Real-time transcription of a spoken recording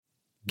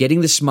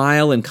Getting the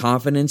smile and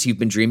confidence you've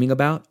been dreaming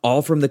about,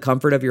 all from the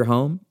comfort of your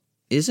home,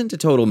 isn't a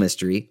total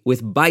mystery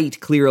with Bite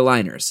clear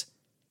aligners.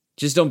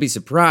 Just don't be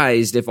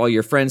surprised if all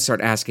your friends start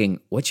asking,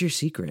 "What's your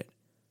secret?"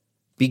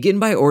 Begin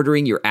by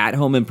ordering your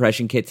at-home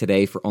impression kit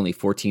today for only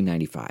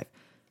 $14.95.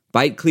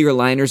 Bite clear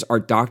aligners are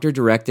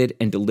doctor-directed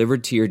and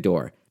delivered to your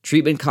door.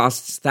 Treatment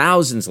costs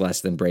thousands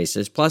less than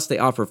braces, plus they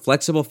offer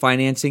flexible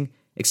financing,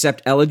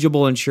 accept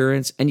eligible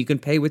insurance, and you can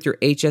pay with your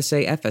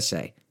HSA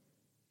FSA.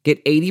 Get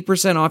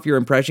 80% off your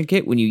impression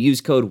kit when you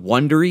use code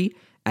WONDERY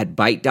at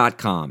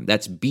Byte.com.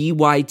 That's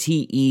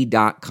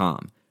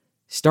BYTE.com.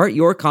 Start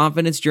your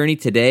confidence journey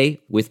today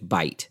with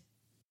Byte.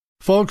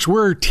 Folks,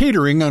 we're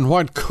teetering on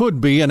what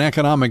could be an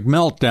economic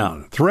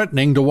meltdown,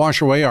 threatening to wash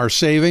away our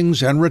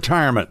savings and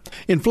retirement.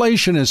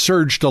 Inflation has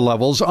surged to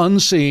levels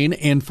unseen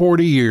in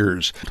 40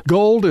 years.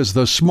 Gold is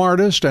the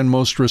smartest and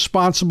most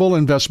responsible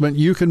investment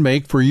you can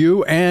make for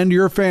you and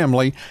your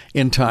family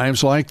in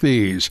times like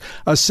these.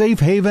 A safe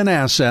haven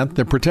asset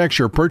that protects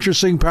your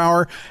purchasing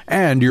power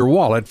and your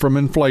wallet from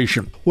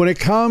inflation. When it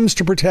comes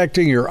to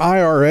protecting your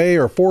IRA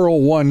or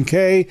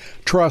 401k,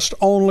 trust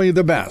only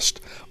the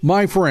best.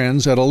 My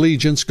friends at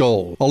Allegiance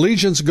Gold.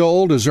 Allegiance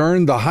Gold has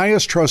earned the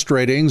highest trust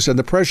ratings in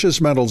the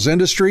precious metals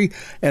industry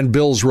and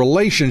builds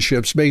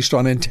relationships based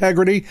on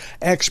integrity,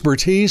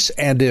 expertise,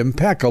 and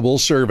impeccable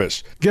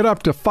service. Get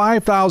up to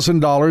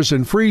 $5,000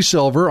 in free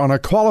silver on a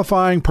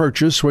qualifying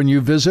purchase when you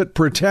visit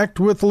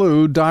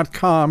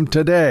protectwithlou.com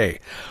today,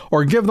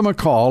 or give them a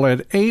call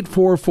at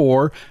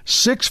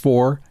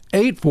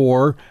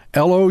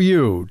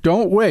 844-6484-LOU.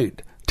 Don't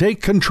wait.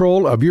 Take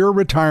control of your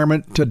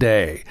retirement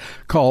today.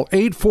 Call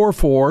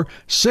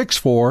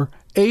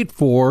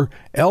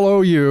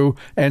 844-6484-LOU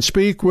and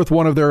speak with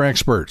one of their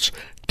experts.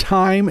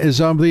 Time is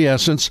of the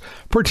essence.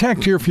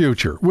 Protect your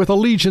future with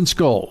Allegiance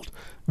Gold.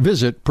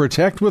 Visit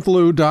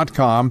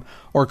protectwithlou.com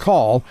or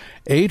call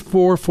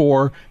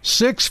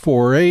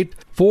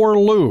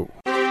 844-648-4LOU.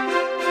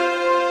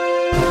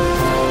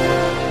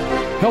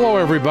 Hello,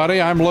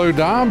 everybody. I'm Lou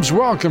Dobbs.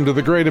 Welcome to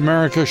the Great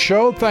America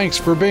Show. Thanks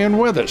for being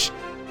with us.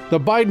 The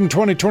Biden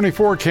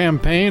 2024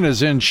 campaign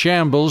is in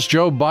shambles.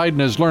 Joe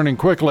Biden is learning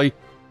quickly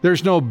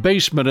there's no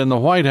basement in the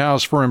White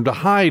House for him to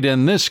hide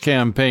in this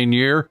campaign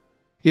year.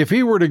 If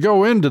he were to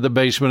go into the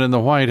basement in the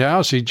White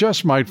House, he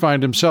just might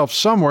find himself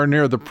somewhere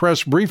near the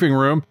press briefing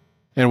room,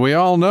 and we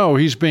all know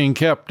he's being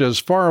kept as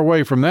far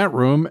away from that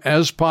room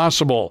as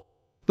possible.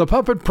 The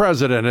puppet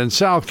president in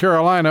South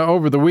Carolina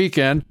over the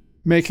weekend,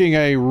 making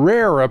a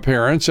rare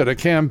appearance at a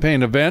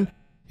campaign event.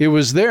 It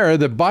was there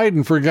that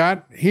Biden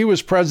forgot he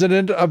was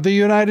president of the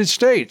United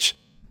States.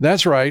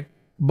 That's right,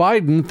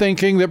 Biden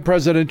thinking that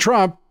President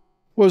Trump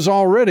was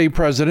already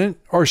president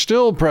or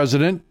still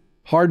president.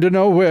 Hard to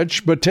know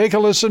which, but take a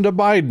listen to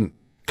Biden,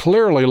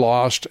 clearly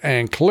lost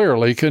and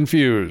clearly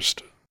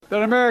confused.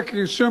 That American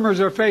consumers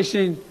are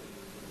facing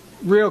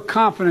real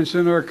confidence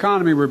in our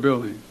economy we're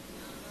building.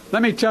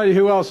 Let me tell you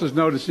who else is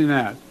noticing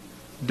that.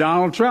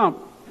 Donald Trump.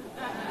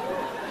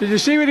 Did you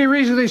see what he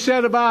recently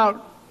said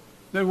about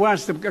that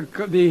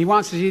he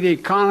wants to see the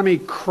economy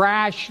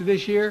crash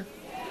this year?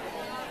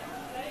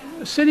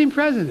 A sitting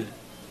president.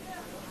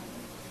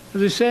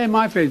 As they say in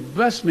my face,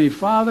 bless me,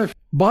 Father.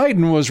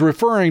 Biden was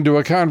referring to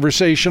a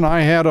conversation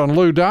I had on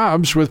Lou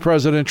Dobbs with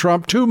President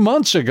Trump 2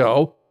 months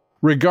ago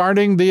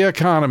regarding the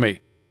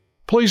economy.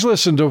 Please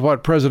listen to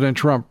what President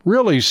Trump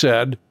really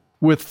said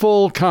with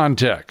full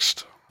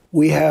context.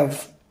 We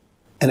have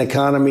an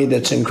economy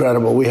that's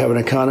incredible. We have an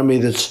economy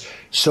that's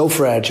so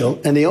fragile.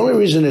 And the only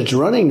reason it's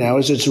running now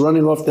is it's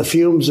running off the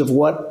fumes of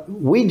what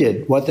we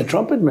did, what the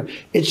Trump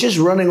administration. It's just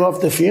running off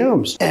the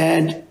fumes.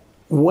 And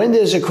when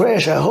there's a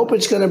crash, I hope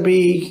it's going to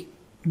be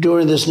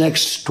during this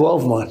next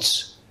 12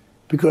 months,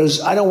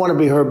 because I don't want to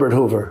be Herbert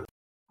Hoover.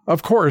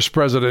 Of course,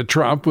 President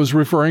Trump was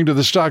referring to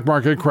the stock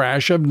market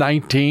crash of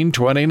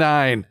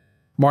 1929,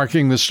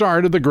 marking the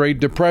start of the Great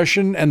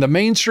Depression. And the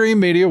mainstream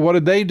media, what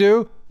did they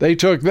do? They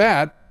took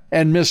that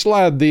and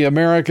misled the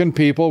American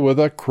people with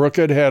a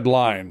crooked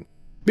headline.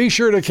 Be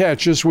sure to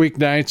catch us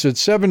weeknights at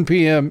 7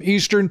 p.m.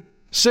 Eastern,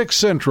 6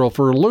 Central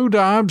for Lou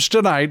Dobbs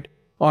Tonight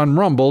on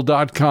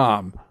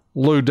Rumble.com.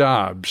 Lou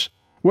Dobbs.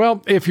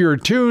 Well, if you're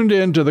tuned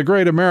into the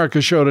Great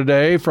America Show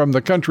today from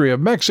the country of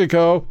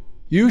Mexico,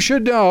 you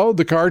should know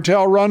the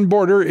cartel-run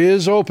border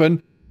is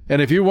open.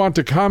 And if you want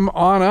to come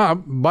on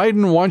up,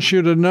 Biden wants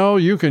you to know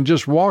you can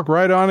just walk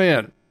right on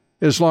in,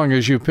 as long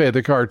as you pay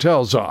the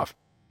cartels off.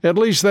 At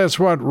least that's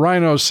what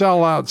Rhino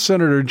sellout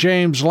Senator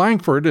James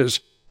Lankford is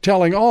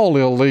telling all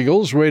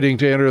illegals waiting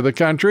to enter the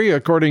country,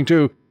 according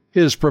to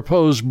his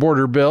proposed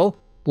border bill.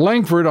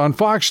 Lankford on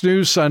Fox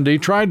News Sunday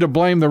tried to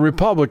blame the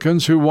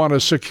Republicans who want a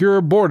secure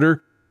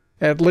border.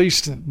 At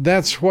least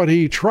that's what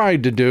he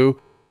tried to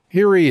do.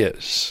 Here he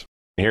is.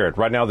 Hear it.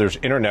 Right now, there's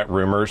internet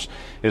rumors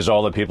is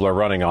all that people are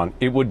running on.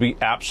 It would be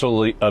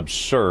absolutely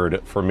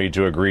absurd for me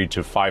to agree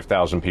to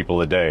 5,000 people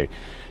a day.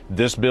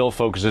 This bill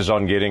focuses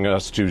on getting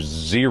us to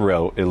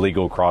 0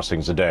 illegal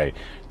crossings a day.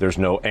 There's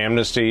no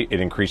amnesty. It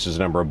increases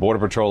the number of Border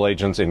Patrol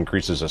agents. It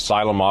increases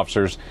asylum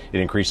officers.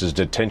 It increases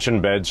detention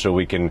beds so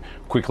we can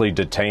quickly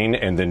detain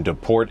and then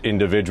deport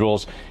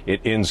individuals. It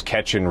ends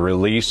catch and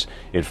release.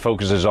 It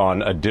focuses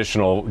on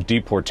additional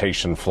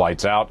deportation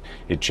flights out.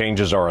 It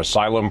changes our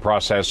asylum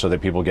process so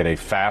that people get a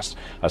fast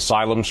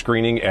asylum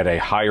screening at a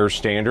higher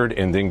standard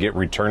and then get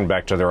returned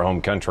back to their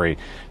home country.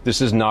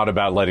 This is not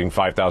about letting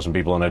 5,000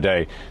 people in a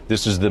day.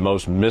 This is the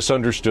most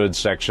misunderstood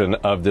section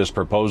of this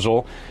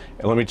proposal.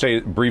 And let me tell you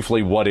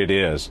briefly what it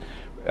is.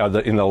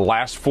 In the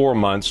last 4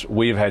 months,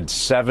 we've had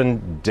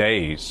 7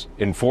 days.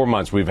 In 4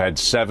 months, we've had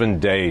 7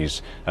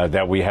 days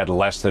that we had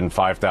less than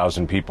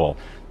 5,000 people.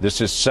 This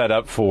is set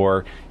up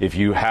for if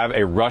you have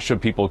a rush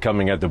of people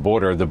coming at the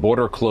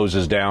border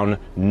closes down,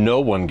 no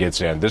one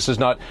gets in. This is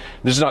not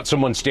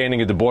someone standing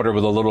at the border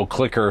with a little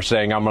clicker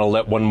saying, I'm going to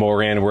let one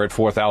more in, we're at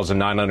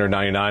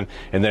 4,999,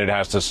 and then it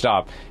has to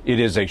stop. It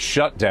is a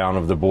shutdown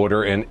of the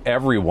border, and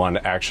everyone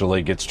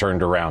actually gets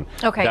turned around.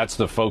 Okay. That's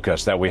the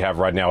focus that we have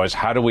right now, is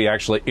how do we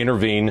actually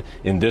intervene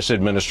in this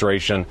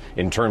administration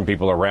and turn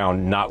people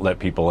around, not let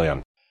people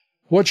in.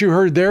 What you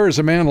heard there is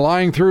a man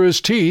lying through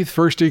his teeth.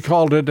 First, he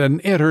called it an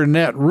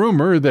internet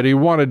rumor that he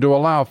wanted to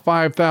allow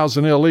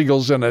 5,000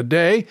 illegals in a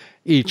day,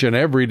 each and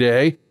every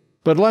day,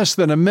 but less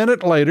than a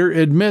minute later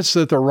admits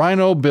that the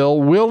Rhino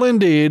bill will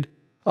indeed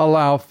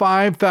allow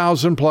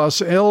 5,000 plus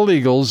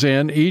illegals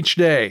in each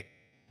day.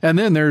 And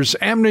then there's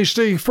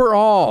amnesty for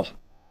all.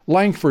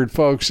 Lankford,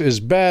 folks, is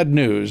bad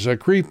news, a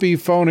creepy,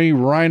 phony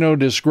Rhino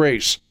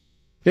disgrace.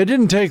 It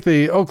didn't take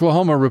the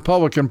Oklahoma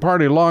Republican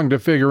Party long to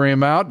figure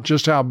him out,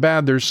 just how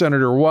bad their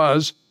senator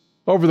was.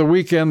 Over the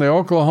weekend, the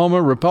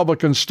Oklahoma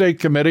Republican State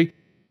Committee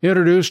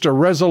introduced a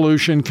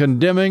resolution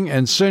condemning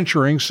and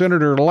censuring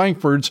Senator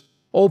Lankford's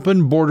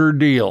open border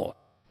deal.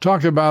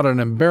 Talk about an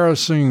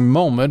embarrassing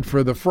moment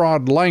for the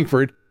fraud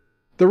Lankford.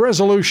 The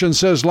resolution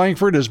says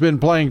Lankford has been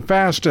playing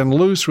fast and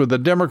loose with the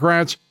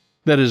Democrats,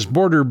 that his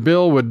border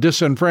bill would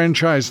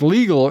disenfranchise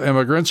legal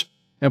immigrants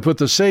and put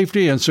the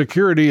safety and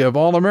security of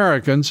all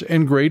Americans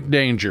in great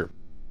danger.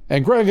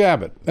 And Greg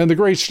Abbott and the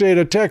great state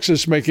of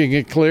Texas making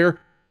it clear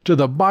to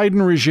the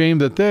Biden regime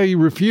that they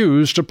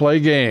refuse to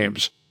play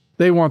games.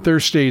 They want their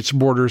state's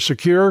border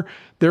secure.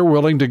 They're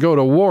willing to go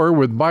to war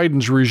with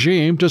Biden's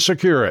regime to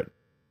secure it.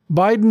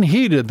 Biden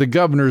heeded the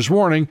governor's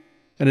warning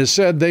and has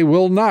said they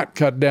will not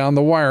cut down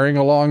the wiring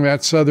along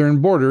that southern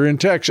border in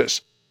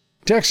Texas.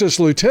 Texas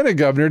Lieutenant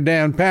Governor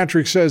Dan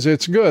Patrick says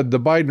it's good the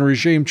Biden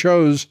regime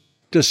chose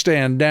to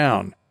stand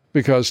down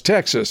because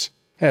Texas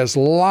has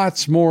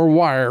lots more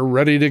wire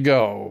ready to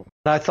go.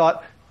 I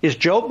thought, is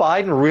Joe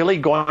Biden really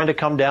going to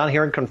come down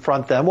here and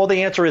confront them? Well,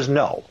 the answer is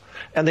no.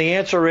 And the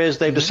answer is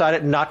they've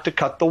decided not to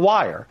cut the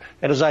wire.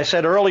 And as I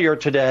said earlier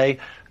today,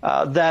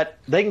 that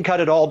they can cut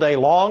it all day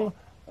long.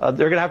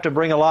 They're going to have to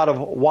bring a lot of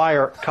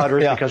wire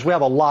cutters because we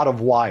have a lot of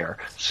wire.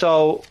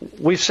 So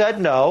we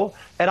said no,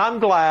 and I'm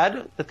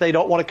glad that they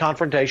don't want a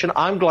confrontation.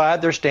 I'm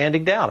glad they're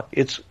standing down.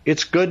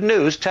 It's good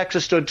news.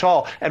 Texas stood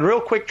tall. And real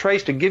quick,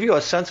 Trace, to give you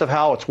a sense of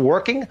how it's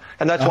working,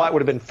 and that's why it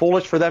would have been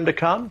foolish for them to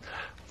come.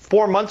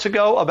 4 months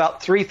ago,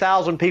 about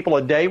 3,000 people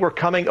a day were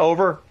coming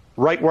over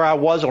right where I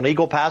was on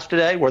Eagle Pass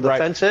today, where the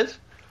fence is.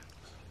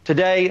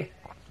 Today,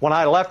 when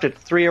I left at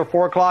 3 or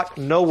 4 o'clock,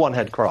 no one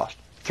had crossed.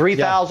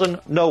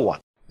 3,000, no one.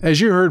 As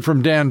you heard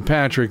from Dan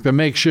Patrick, the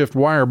makeshift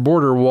wire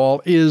border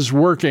wall is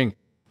working.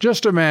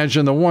 Just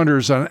imagine the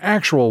wonders an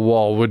actual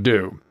wall would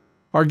do.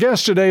 Our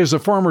guest today is the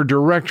former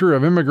Director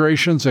of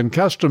Immigrations and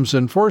Customs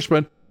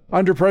Enforcement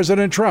under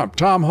President Trump,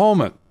 Tom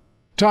Homan.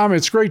 Tom,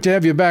 it's great to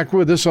have you back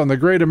with us on the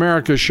Great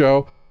America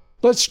Show.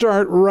 Let's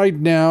start right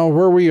now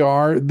where we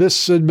are.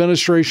 This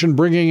administration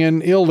bringing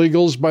in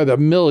illegals by the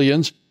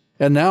millions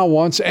and now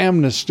wants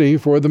amnesty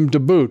for them to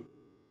boot.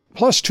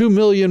 Plus 2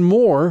 million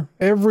more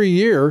every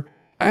year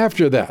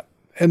after that.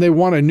 And they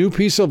want a new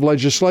piece of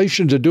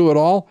legislation to do it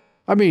all.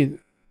 I mean,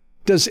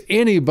 does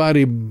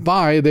anybody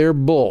buy their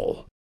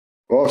bull?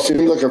 Well, it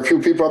seems like a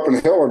few people up in the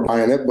hill are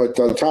buying it, but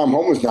Tom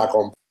Homan's not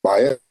going to buy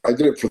it. I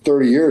did it for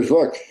 30 years.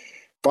 Look,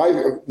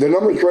 the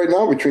numbers right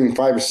now between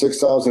 5,000 and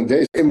 6,000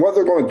 days. And what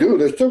they're going to do,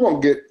 they're still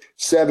going to get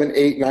 7,000,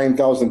 8,000,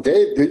 9,000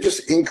 days. They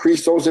just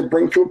increase those that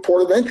bring to a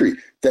port of entry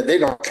that they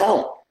don't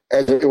count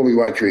as an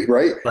illegal entry,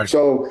 right?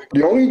 So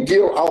the only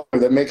deal out there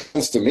that makes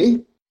sense to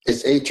me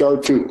is H.R.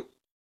 2.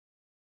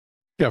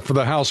 Yeah, for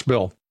the House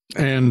bill.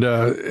 And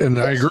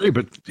I agree,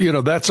 but,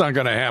 that's not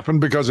going to happen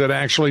because it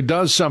actually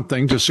does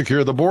something to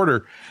secure the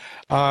border.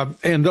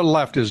 And the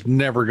left is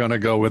never going to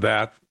go with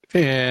that.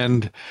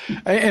 And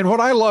what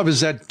I love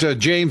is that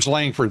James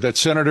Lankford, that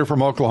senator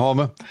from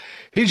Oklahoma,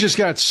 he just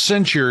got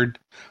censured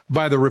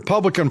by the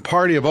Republican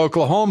Party of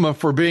Oklahoma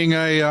for being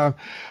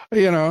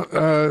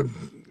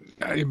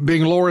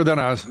being lower than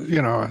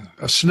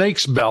a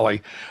snake's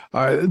belly.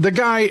 The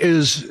guy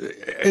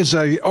is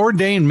a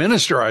ordained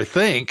minister, I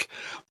think,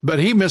 But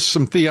he missed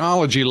some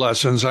theology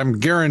lessons, I'm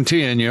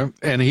guaranteeing you,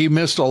 and he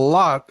missed a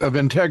lot of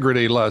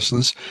integrity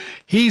lessons.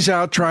 He's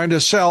out trying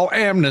to sell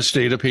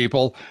amnesty to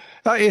people.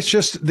 It's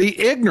just the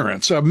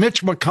ignorance of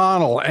Mitch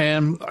McConnell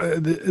and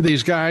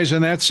these guys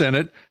in that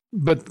Senate,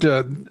 but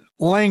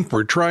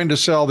Langford trying to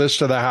sell this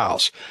to the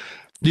House.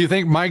 Do you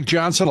think Mike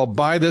Johnson will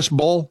buy this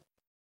bull?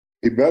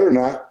 He better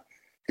not.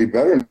 He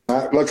better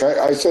not. Look,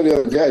 I said the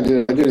other day,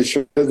 I did a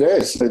show today. I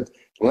said,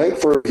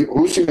 Langford,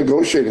 who's he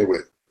negotiating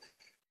with?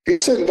 He's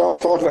sitting down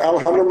talking to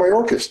Alejandro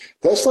Mayorkas.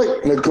 That's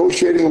like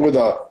negotiating with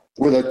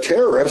a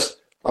terrorist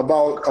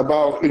about how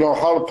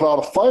to put out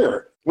a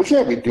fire. We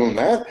can't be doing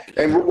that.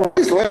 And why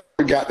has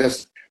Langford got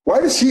this? Why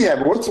does he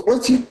have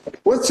it?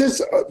 What's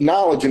his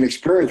knowledge and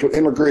experience with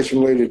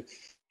immigration-related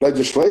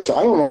legislation?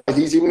 I don't know if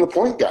he's even the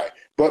point guy.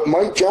 But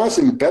Mike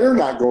Johnson better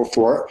not go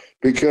for it,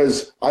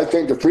 because I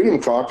think the Freedom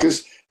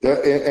Caucus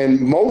and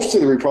most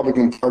of the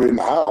Republican Party in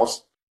the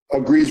House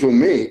agrees with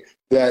me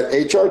that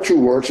H.R. 2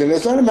 works, and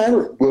it's not a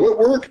matter of will it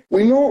work?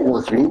 We know it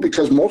works, Lou,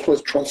 because most of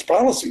it's Trump's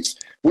policies.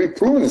 We've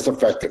proven it's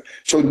effective.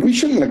 So we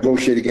shouldn't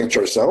negotiate against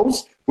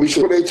ourselves. We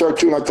should put H.R.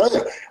 2, and I'll tell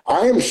you,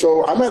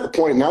 I'm at the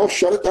point now,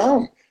 shut it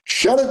down.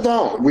 Shut it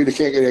down. We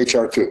can't get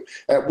H.R. 2.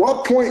 At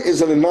what point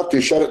is it enough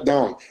to shut it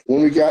down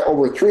when we got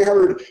over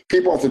 300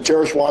 people off the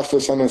terrorist watch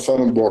list on the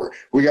southern border?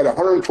 We got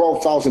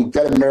 112,000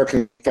 dead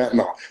American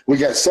fentanyl. We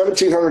got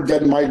 1,700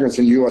 dead migrants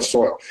in U.S.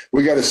 soil.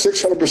 We got a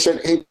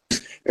 600%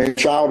 increase in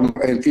child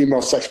and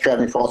female sex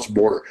trafficking across the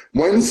border.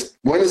 When is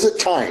it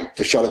time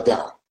to shut it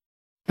down?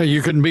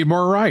 You couldn't be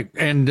more right.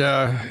 And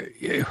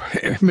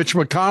Mitch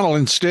McConnell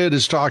instead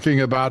is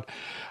talking about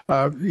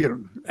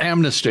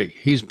amnesty.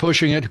 He's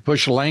pushing it. He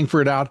pushed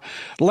Langford out.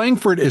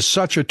 Langford is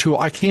such a tool.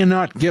 I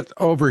cannot get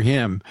over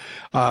him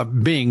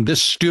being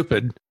this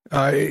stupid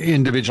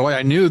individually.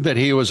 I knew that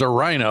he was a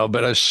rhino,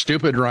 but a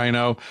stupid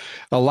rhino,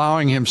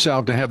 allowing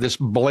himself to have this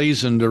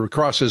blazoned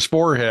across his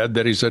forehead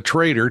that he's a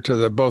traitor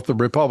to both the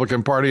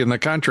Republican Party and the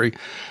country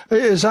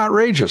is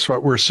outrageous,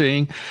 what we're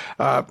seeing.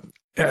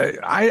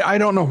 I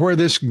don't know where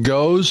this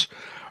goes,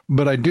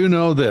 but I do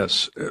know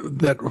this,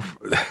 that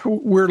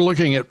we're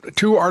looking at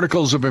 2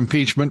 articles of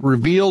impeachment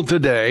revealed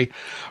today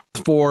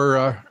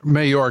for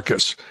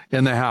Mayorkas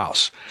in the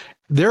House.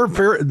 They're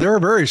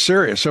very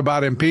serious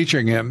about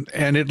impeaching him,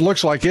 and it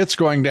looks like it's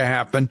going to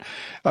happen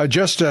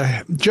just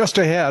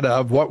ahead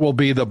of what will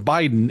be the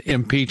Biden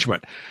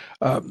impeachment.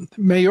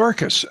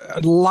 Mayorkas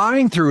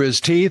lying through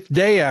his teeth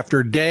day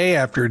after day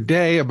after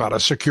day about a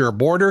secure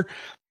border,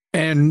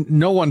 and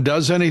no one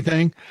does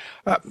anything.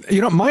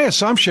 My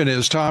assumption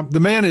is, Tom, the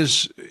man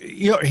is,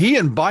 he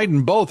and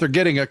Biden both are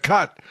getting a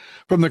cut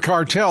from the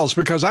cartels,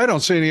 because I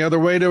don't see any other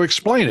way to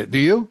explain it. Do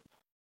you?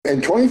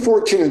 In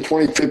 2014 and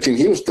 2015,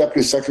 he was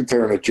Deputy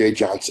Secretary under Jay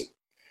Johnson.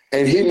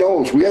 And he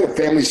knows, we had a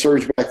family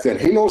surge back then.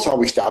 He knows how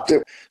we stopped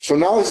it. So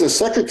now as a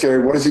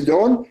secretary, what is he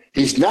doing?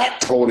 He's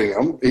not holding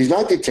them. He's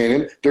not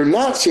detaining. They're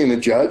not seeing the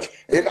judge.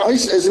 And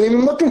ICE isn't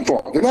even looking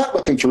for him. They're not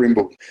looking to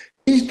remove him.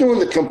 He's doing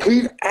the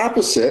complete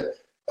opposite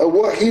of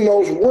what he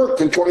knows worked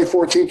in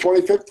 2014,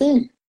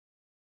 2015.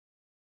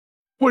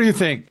 What do you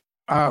think?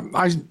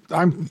 I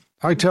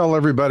tell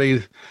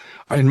everybody,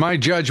 in my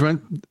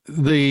judgment,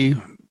 the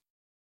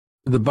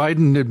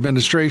Biden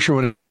administration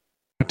would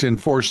to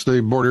enforce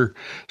the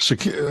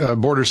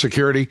border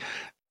security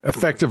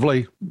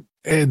effectively,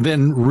 and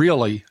then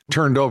really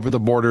turned over the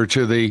border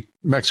to the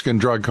Mexican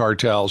drug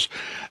cartels.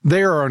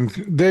 They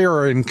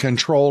are in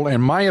control,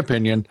 in my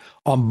opinion,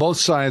 on both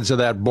sides of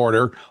that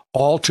border,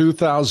 all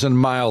 2,000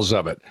 miles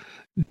of it.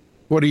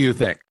 What do you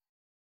think?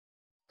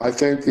 I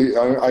think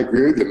I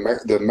agree.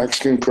 The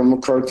Mexican criminal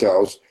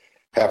cartels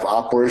have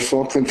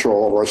operational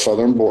control of our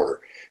southern border.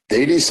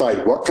 They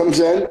decide what comes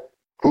in,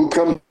 who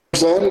comes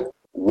in,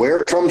 where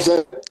it comes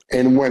in,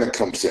 and when it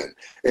comes in.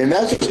 And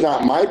that's just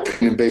not my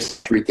opinion based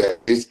on 3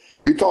 days.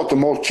 You talk to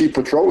most chief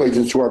patrol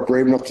agents who are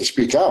brave enough to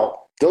speak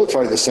out, they'll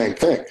tell you the same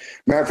thing.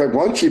 Matter of fact,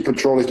 one chief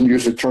patrol agent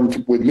used the term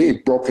with me,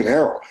 broken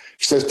arrow.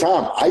 She says,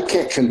 Tom, I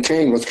can't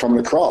contain what's coming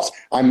across.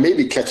 I'm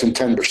maybe catching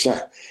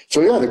 10%.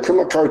 So yeah, the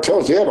criminal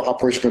cartels, they have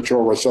operational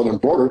control of our southern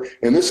border,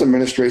 and this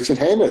administration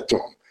handed it to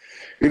them.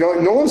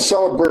 No one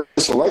celebrated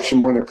this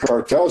election when the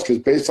cartels, because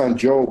based on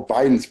Joe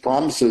Biden's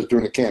promises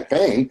during the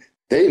campaign,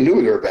 they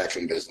knew they were back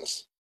in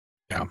business.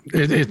 Yeah,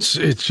 it's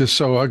just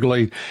so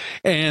ugly,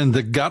 and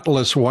the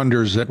gutless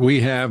wonders that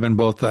we have in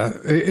both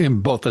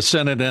the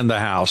Senate and the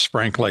House,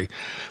 frankly.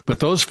 But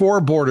those 4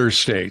 border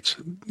states,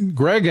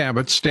 Greg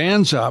Abbott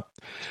stands up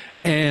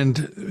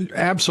and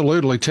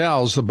absolutely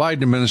tells the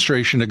Biden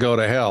administration to go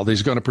to hell.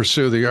 He's going to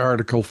pursue the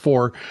Article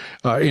 4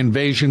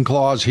 invasion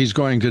clause. He's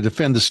going to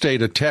defend the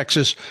state of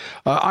Texas.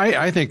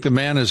 I think the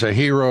man is a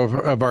hero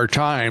of our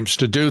times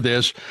to do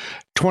this.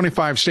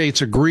 25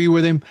 states agree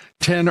with him.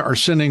 10 are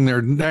sending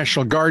their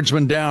National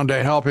Guardsmen down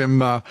to help him,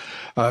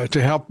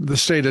 to help the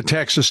state of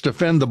Texas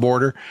defend the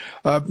border.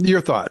 Your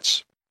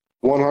thoughts?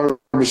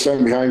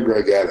 100% behind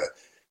Greg Abbott.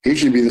 He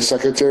should be the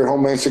Secretary of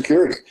Homeland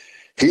Security.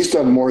 He's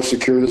done more to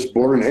secure this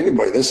border than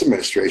anybody, this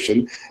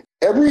administration.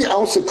 Every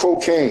ounce of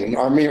cocaine,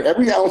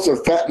 every ounce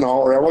of fentanyl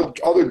or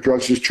other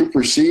drugs his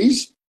trooper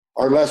sees,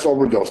 are less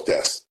overdose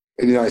deaths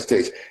in the United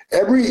States.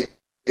 Every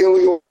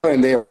illegal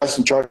and they arrest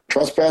and charge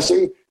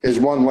trespassing is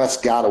one less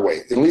got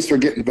away. At least they're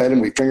getting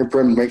vetted. We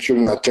fingerprint and make sure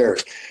they're not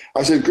terrorists.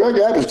 I said, Greg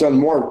Abbott's done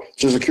more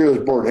to secure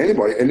this border than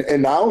anybody.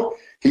 And now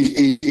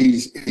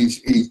he's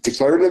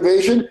declared an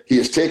invasion. He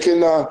has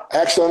taken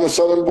action on the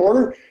southern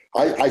border.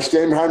 I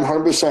stand behind him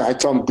 100%. I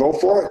tell him, go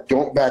for it.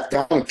 Don't back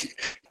down.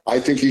 I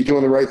think he's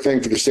doing the right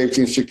thing for the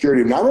safety and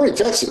security of not only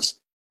Texas,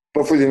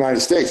 but for the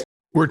United States.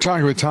 We're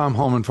talking with Tom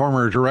Homan,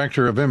 former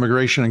Director of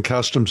Immigration and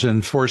Customs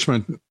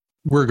Enforcement.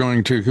 We're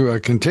going to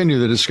continue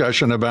the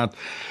discussion about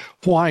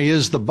why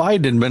is the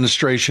Biden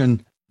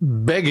administration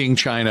begging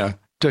China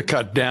to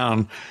cut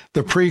down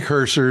the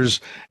precursors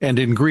and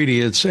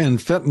ingredients in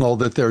fentanyl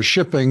that they're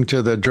shipping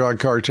to the drug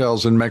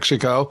cartels in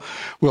Mexico.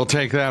 We'll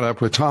take that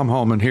up with Tom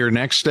Homan here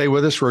next. Stay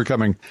with us. We're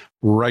coming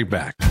right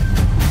back.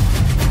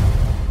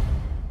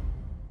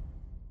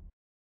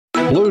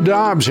 Lou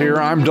Dobbs here.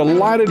 I'm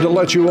delighted to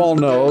let you all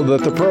know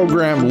that the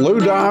program Lou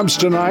Dobbs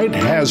Tonight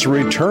has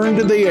returned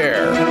to the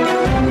air.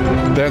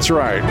 That's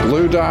right.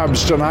 Lou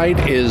Dobbs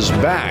Tonight is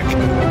back.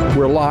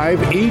 We're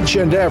live each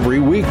and every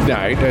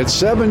weeknight at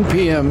 7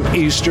 p.m.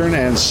 Eastern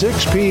and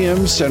 6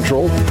 p.m.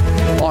 Central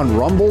on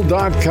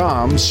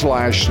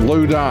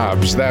rumble.com/Lou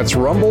Dobbs. That's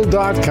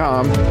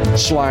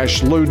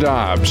rumble.com/Lou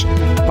Dobbs.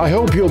 I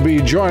hope you'll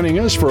be joining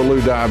us for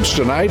Lou Dobbs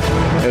Tonight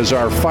as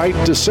our fight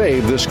to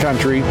save this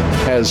country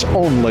has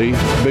only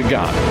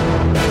begun.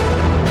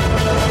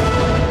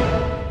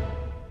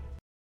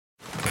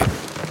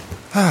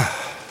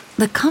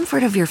 The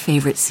comfort of your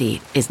favorite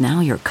seat is now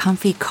your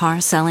comfy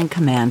car selling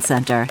command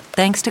center,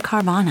 thanks to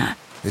Carvana.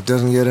 It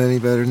doesn't get any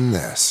better than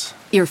this.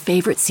 Your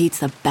favorite seat's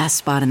the best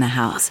spot in the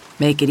house.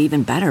 Make it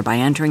even better by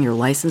entering your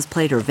license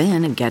plate or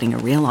VIN and getting a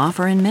real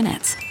offer in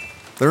minutes.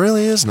 There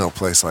really is no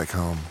place like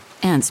home.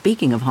 And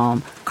speaking of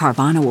home,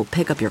 Carvana will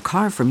pick up your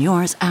car from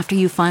yours after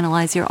you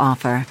finalize your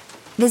offer.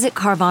 Visit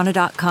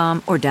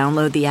Carvana.com or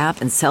download the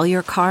app and sell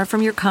your car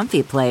from your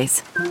comfy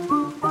place.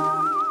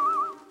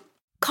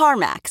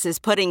 CarMax is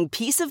putting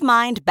peace of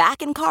mind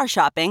back in car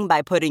shopping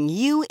by putting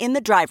you in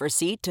the driver's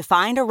seat to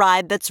find a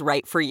ride that's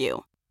right for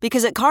you.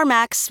 Because at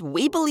CarMax,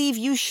 we believe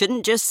you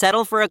shouldn't just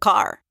settle for a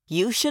car.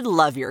 You should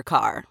love your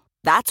car.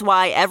 That's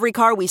why every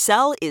car we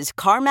sell is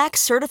CarMax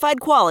certified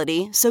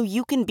quality, so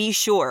you can be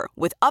sure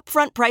with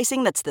upfront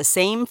pricing that's the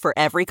same for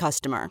every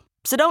customer.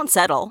 So don't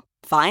settle.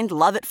 Find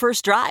love at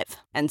first drive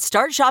and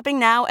start shopping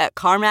now at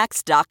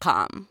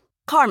CarMax.com.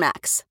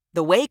 CarMax,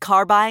 the way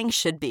car buying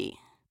should be.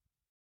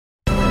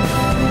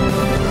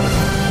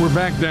 We're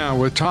back now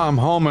with Tom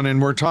Homan,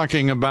 and we're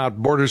talking about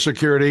border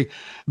security,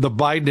 the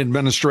Biden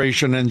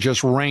administration, and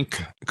just rank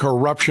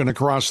corruption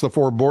across the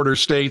 4 border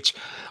states,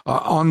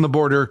 on the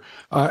border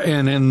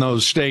and in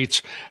those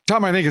states.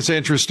 Tom, I think it's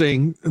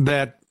interesting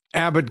that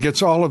Abbott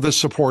gets all of this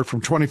support from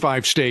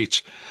 25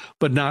 states,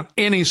 but not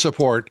any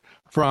support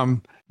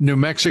from New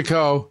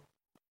Mexico,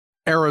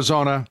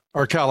 Arizona,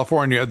 or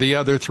California, the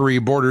other 3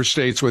 border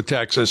states with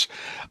Texas.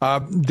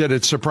 Did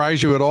it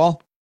surprise you at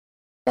all?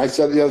 I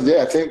said the other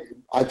day,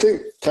 I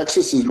think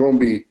Texas is going to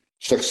be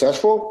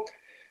successful.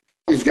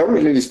 These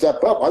governors need to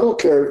step up. I don't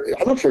care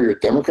you're a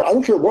Democrat. I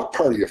don't care what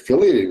party you're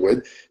affiliated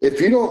with. If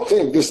you don't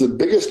think this is the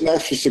biggest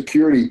national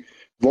security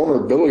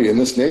vulnerability in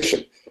this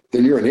nation,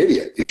 then you're an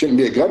idiot. You shouldn't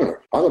be a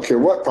governor. I don't care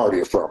what party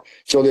you're from.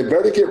 So they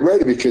better get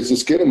ready because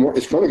it's going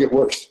to get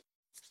worse.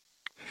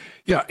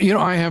 Yeah,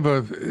 I have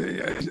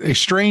a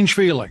strange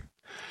feeling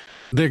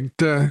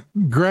that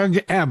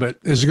Greg Abbott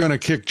is going to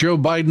kick Joe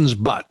Biden's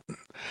butt.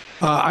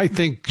 I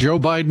think Joe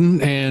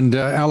Biden and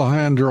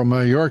Alejandro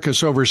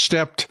Mayorkas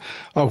overstepped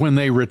when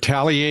they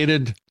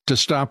retaliated to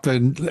stop the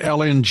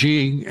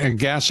LNG and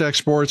gas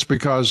exports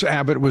because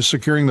Abbott was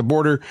securing the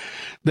border.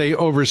 They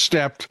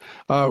overstepped.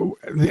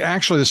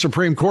 Actually, the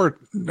Supreme Court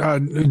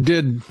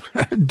did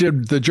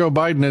the Joe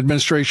Biden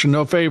administration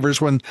no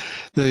favors when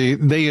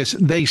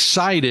they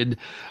sided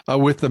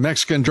with the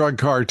Mexican drug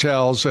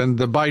cartels and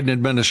the Biden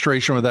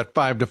administration with that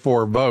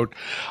 5-4 vote.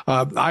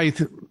 I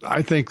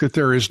think that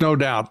there is no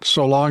doubt,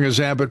 so long as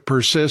Abbott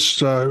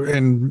persists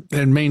and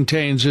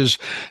maintains his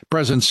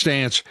present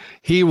stance,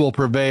 he will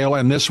prevail,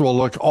 and this will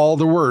look all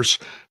the worse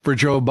for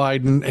Joe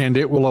Biden, and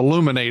it will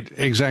illuminate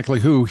exactly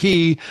who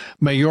he,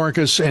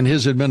 Mayorkas, and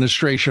his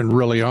administration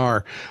really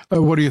are.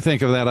 What do you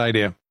think of that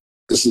idea?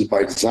 This is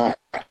by design.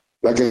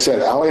 Like I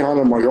said,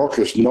 Alejandro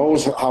Mayorkas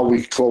knows how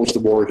we closed the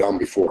border down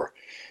before.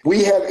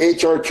 We have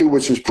H.R. 2,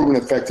 which has proven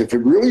effective. If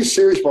we're really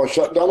serious about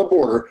shutting down the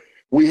border,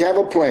 we have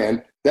a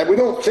plan that we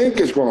don't think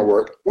is going to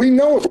work. We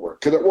know it's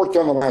worked because it worked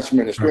on the last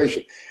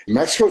administration. Right.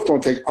 Mexico's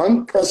going to take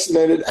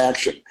unprecedented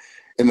action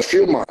in a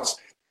few months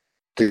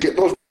to get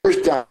those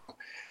borders down.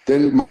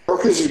 Then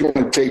Mayorkas is going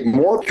to take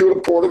more to the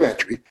port of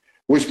entry,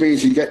 which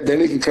means he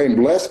can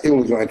claim less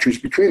illegal entries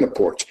between the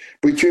ports.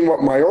 Between what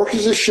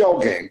Mayorkas' shell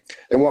game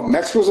and what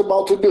Mexico's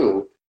about to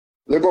do,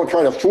 they're going to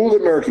try to fool the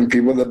American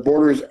people that the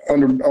border is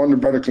under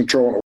better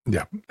control.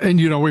 Yeah. And,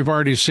 we've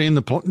already seen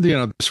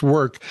this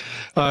work,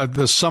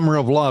 the Summer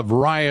of Love,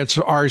 riots,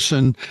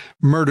 arson,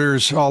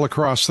 murders all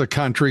across the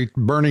country,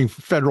 burning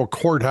federal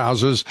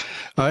courthouses,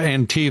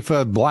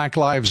 Antifa, Black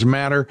Lives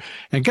Matter.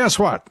 And guess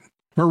what?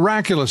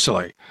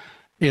 Miraculously,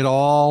 it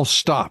all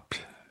stopped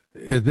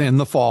in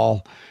the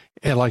fall,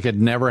 and like it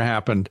never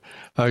happened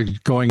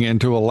going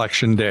into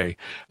Election Day.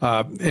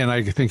 And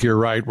I think you're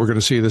right. We're going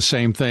to see the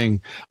same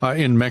thing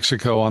in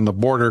Mexico on the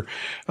border.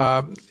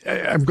 I'm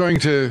going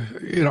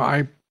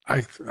to,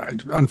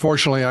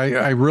 unfortunately,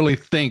 I really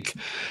think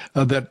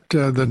that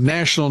the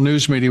national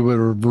news media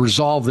would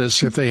resolve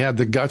this if they had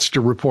the guts to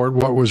report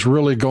what was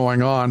really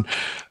going on.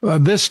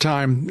 This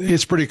time,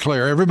 it's pretty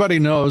clear. Everybody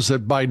knows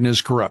that Biden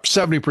is corrupt.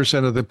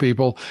 70% of the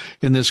people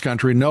in this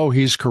country know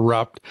he's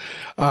corrupt.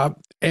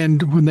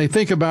 And when they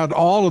think about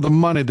all of the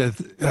money that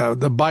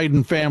the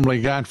Biden family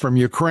got from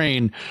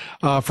Ukraine,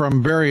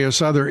 from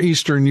various other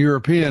Eastern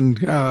European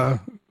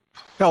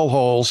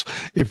hellholes,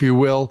 if you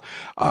will,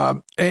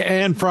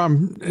 and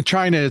from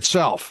China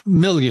itself,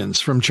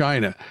 millions from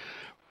China.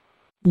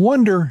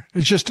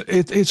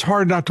 It's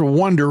hard not to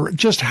wonder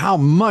just how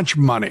much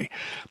money,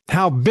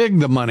 how big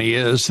the money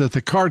is that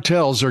the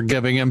cartels are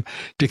giving him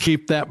to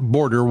keep that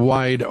border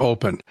wide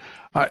open.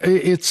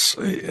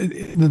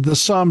 The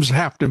sums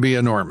have to be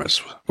enormous.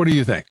 What do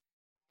you think?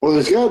 Well,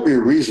 there's got to be a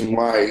reason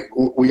why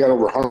we got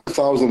over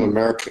 100,000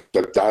 Americans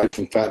that died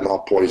from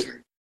fentanyl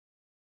poisoning.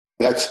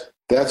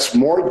 That's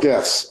more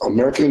deaths,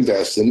 American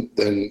deaths,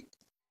 than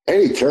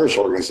any terrorist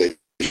organization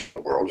in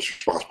the world is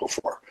responsible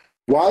for.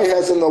 Why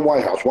hasn't the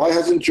White House, why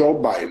hasn't Joe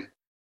Biden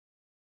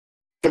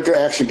took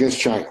action against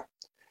China,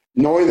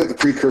 knowing that the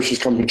precursors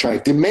come from China?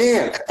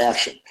 Demand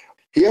action.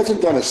 He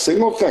hasn't done a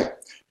single thing.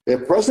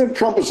 If President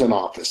Trump is in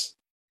office,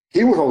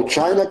 he would hold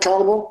China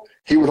accountable.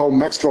 He would hold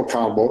Mexico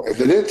accountable. If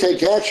they didn't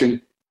take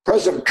action,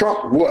 President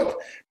Trump would.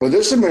 But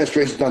this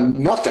administration has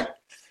done nothing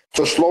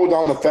to slow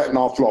down the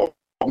fentanyl flow.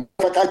 In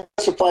fact, I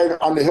testified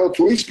on the Hill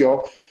 2 weeks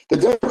ago. The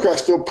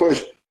Democrats still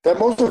push that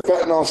most of the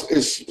fentanyl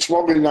is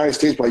smuggled in the United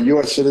States by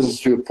U.S.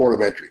 citizens through the port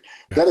of entry.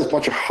 That is a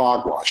bunch of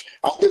hogwash.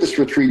 I did this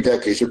for 3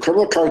 decades. The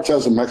criminal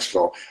cartels in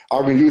Mexico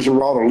are going to use the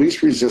route of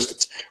least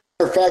resistance.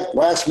 In fact,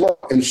 last month,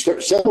 in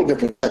several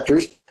different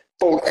sectors,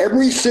 pulled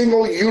every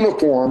single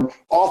uniform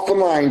off the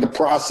line to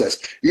process.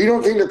 You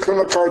don't think the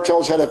criminal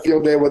cartels had a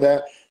field day with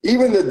that?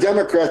 Even the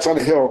Democrats on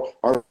the Hill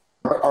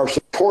are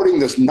supporting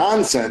this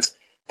nonsense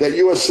that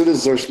U.S.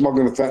 citizens are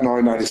smuggling the fentanyl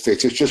in the United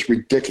States. It's just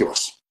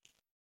ridiculous.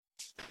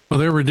 Well,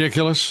 they're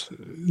ridiculous.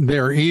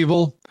 They're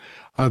evil.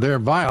 They're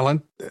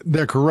violent.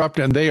 They're corrupt,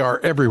 and they are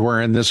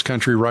everywhere in this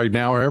country right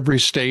now, every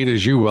state,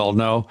 as you well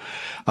know.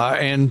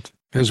 And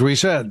as we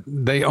said,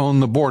 they own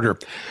the border.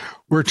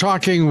 We're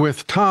talking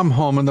with Tom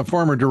Homan, the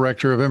former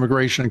director of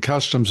Immigration and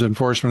Customs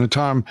Enforcement. And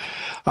Tom,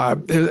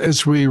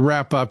 as we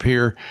wrap up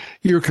here,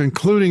 your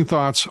concluding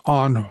thoughts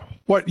on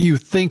what you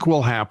think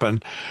will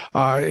happen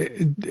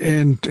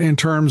in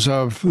terms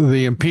of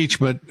the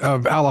impeachment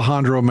of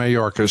Alejandro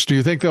Mayorkas. Do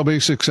you think they'll be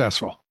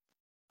successful?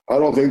 I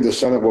don't think the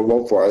Senate will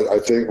vote for it. I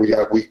think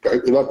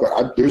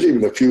there's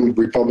even a few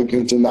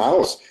Republicans in the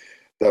House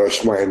that are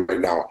swaying right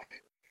now.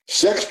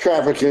 Sex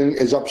trafficking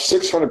is up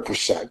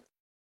 600%.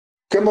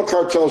 Criminal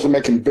cartels are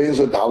making billions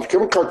of dollars.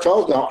 Criminal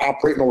cartels now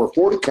operate in over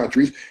 40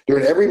 countries. They're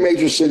in every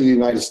major city in the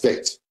United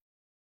States.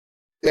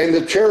 And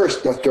the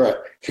terrorist threat,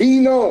 he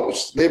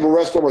knows they've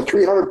arrested over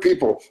 300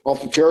 people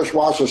off the terrorist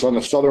watch list on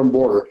the southern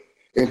border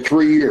in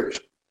 3 years.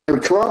 For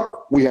Trump,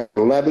 we have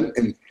 11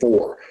 and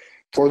 4.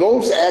 For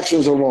those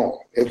actions alone,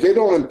 if they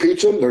don't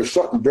impeach him, there's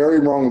something very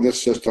wrong with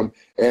this system.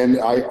 And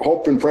I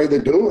hope and pray they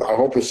do. I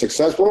hope it's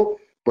successful.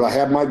 But I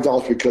have my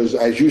doubts because,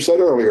 as you said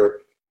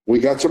earlier, we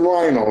got some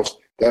rhinos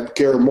that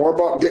care more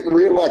about getting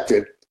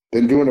reelected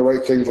than doing the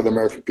right thing for the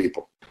American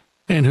people.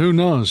 And who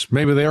knows,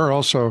 maybe they are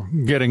also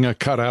getting a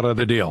cut out of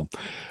the deal.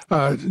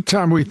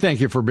 Tom, we thank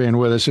you for being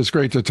with us. It's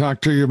great to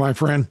talk to you, my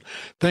friend.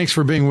 Thanks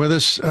for being with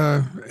us,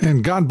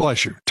 and God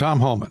bless you. Tom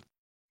Homan.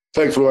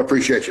 Thanks, Lou. I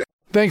appreciate you.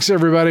 Thanks,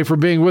 everybody, for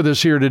being with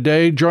us here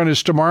today. Join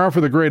us tomorrow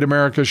for the Great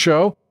America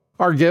Show.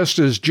 Our guest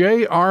is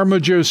J.R.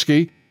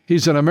 Majewski.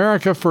 He's an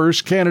America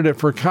First candidate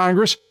for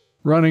Congress,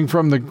 running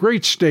from the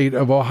great state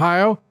of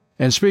Ohio,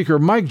 and Speaker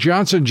Mike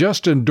Johnson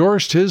just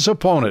endorsed his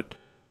opponent.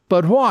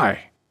 But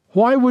why?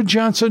 Why would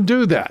Johnson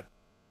do that?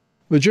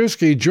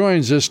 Majewski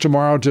joins us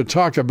tomorrow to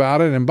talk about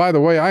it. And by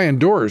the way, I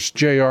endorse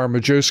J.R.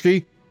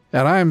 Majewski,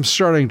 and I'm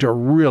starting to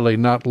really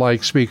not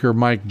like Speaker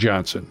Mike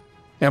Johnson.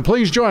 And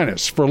please join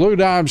us for Lou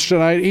Dobbs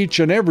Tonight each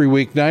and every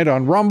weeknight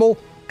on Rumble,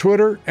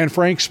 Twitter, and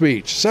Frank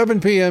Speech, 7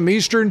 p.m.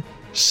 Eastern,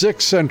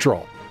 6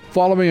 Central.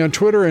 Follow me on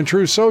Twitter and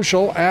True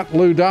Social at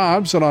Lou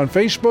Dobbs, and on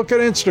Facebook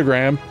and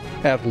Instagram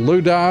at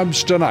Lou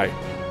Dobbs Tonight.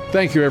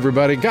 Thank you,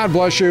 everybody. God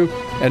bless you,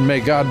 and may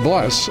God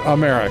bless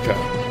America.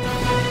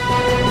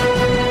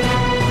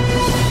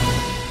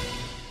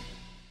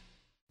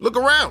 Look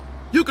around.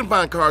 You can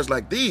find cars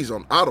like these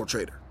on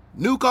AutoTrader.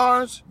 New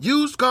cars,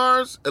 used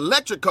cars,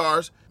 electric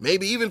cars,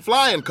 maybe even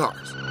flying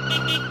cars.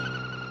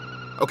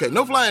 Okay,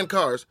 no flying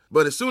cars,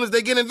 but as soon as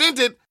they get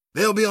invented,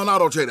 they'll be on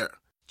AutoTrader.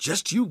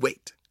 Just you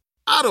wait.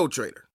 AutoTrader.